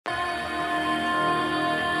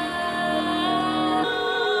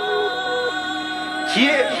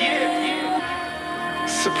Yeah.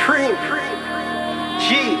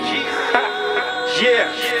 Supreme.G.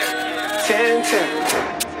 Yeah. 10-10.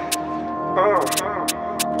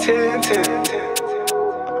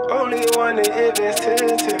 10-10. Only one if it's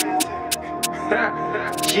 10-10.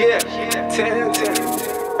 Yeah. 10-10.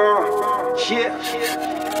 Yeah.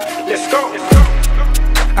 Let's go.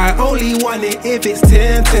 I only want it if it's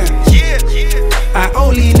 10-10. Yeah. I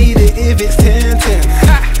only need it if it's 10-10.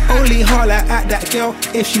 Only holler at that girl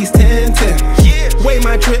if she's 10-10. Weigh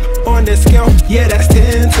my drip on the scale, yeah, that's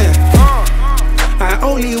 10-10. I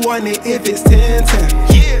only want it if it's 10-10.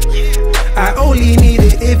 I only need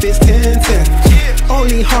it if it's 10-10.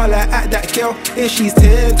 Only holler at that girl if she's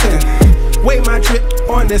 10-10. Weigh my drip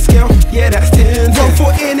on the scale, yeah, that's 10-10. 1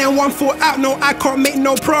 foot in and 1 foot out, no, I can't make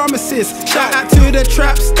no promises. Shout out to the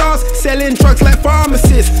trap stars, selling drugs like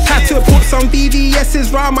pharmacists. Had to put some BBS's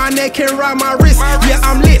round my neck and round my wrist. Yeah,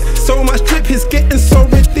 I'm lit, so much drip is getting so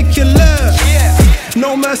ridiculous.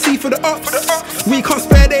 No mercy for the ops, we can't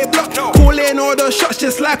spare their block. Calling all the shots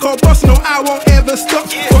just like our boss, no, I won't ever stop.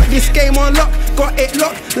 Got this game on lock, got it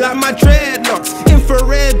locked like my dreadlocks.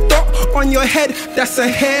 Infrared dot on your head, that's a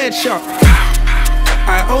headshot.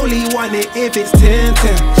 I only want it if it's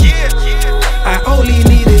 10-10. I only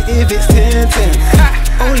need it if it's 10-10.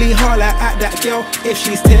 Only holler at that girl if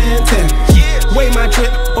she's 10-10. Weigh my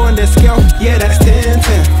drip on the scale, yeah, that's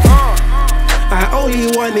 10-10. I only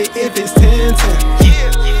want it if it's 10-10.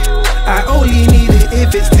 I only need it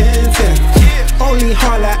if it's 10-10. Only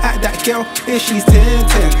holler at that girl if she's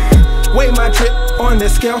 10-10. Weigh my drip on the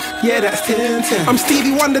scale, yeah, that's 10-10. I'm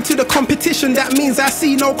Stevie Wonder to the competition, that means I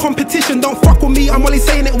see no competition. Don't fuck with me, I'm only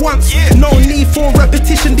saying it once. No need for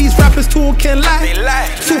repetition, these rappers talking lie.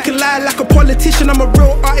 Talking lie like a politician, I'm a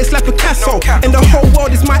real artist like Picasso. And the whole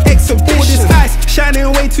world is my exhibition. All this ice,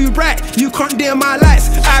 shining way too bright, you can't dim my lights.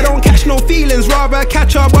 I don't catch no feelings, rather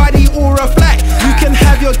catch a body or a flight. You can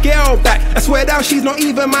have your girl back, I swear down she's not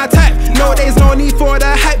even my type. No, there's no need for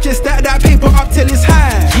the hype, just stack that paper up till it's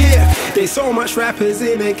high. Yeah. There's so much rappers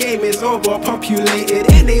in the game, it's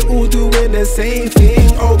overpopulated. And they all doing the same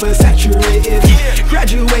thing, oversaturated.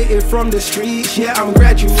 Graduated from the streets, yeah, I'm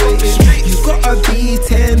graduated. You gotta be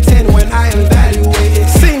 10-10 when I evaluate it.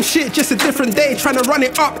 Same shit, just a different day, trying to run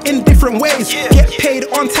it up in different ways. Get paid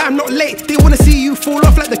on time, not late, they wanna see you fall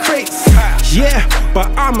off like the crates. Yeah,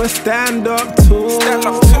 but I'ma stand up too.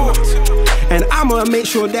 And I'ma make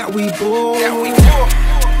sure that we ball.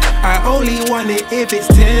 I only want it if it's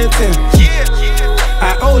 10-10.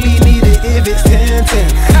 I only need it if it's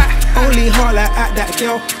 10-10. Only holler at that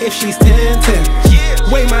girl if she's 10-10.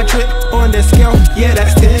 Weigh my drip on the scale, yeah,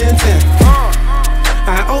 that's 10-10.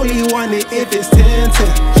 I only want it if it's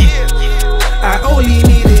 10-10. I only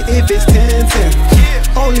need it if it's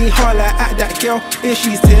 10-10. Only holler at that girl if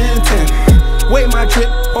she's 10-10. Weigh my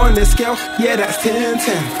drip on the scale, yeah, that's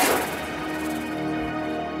 10-10.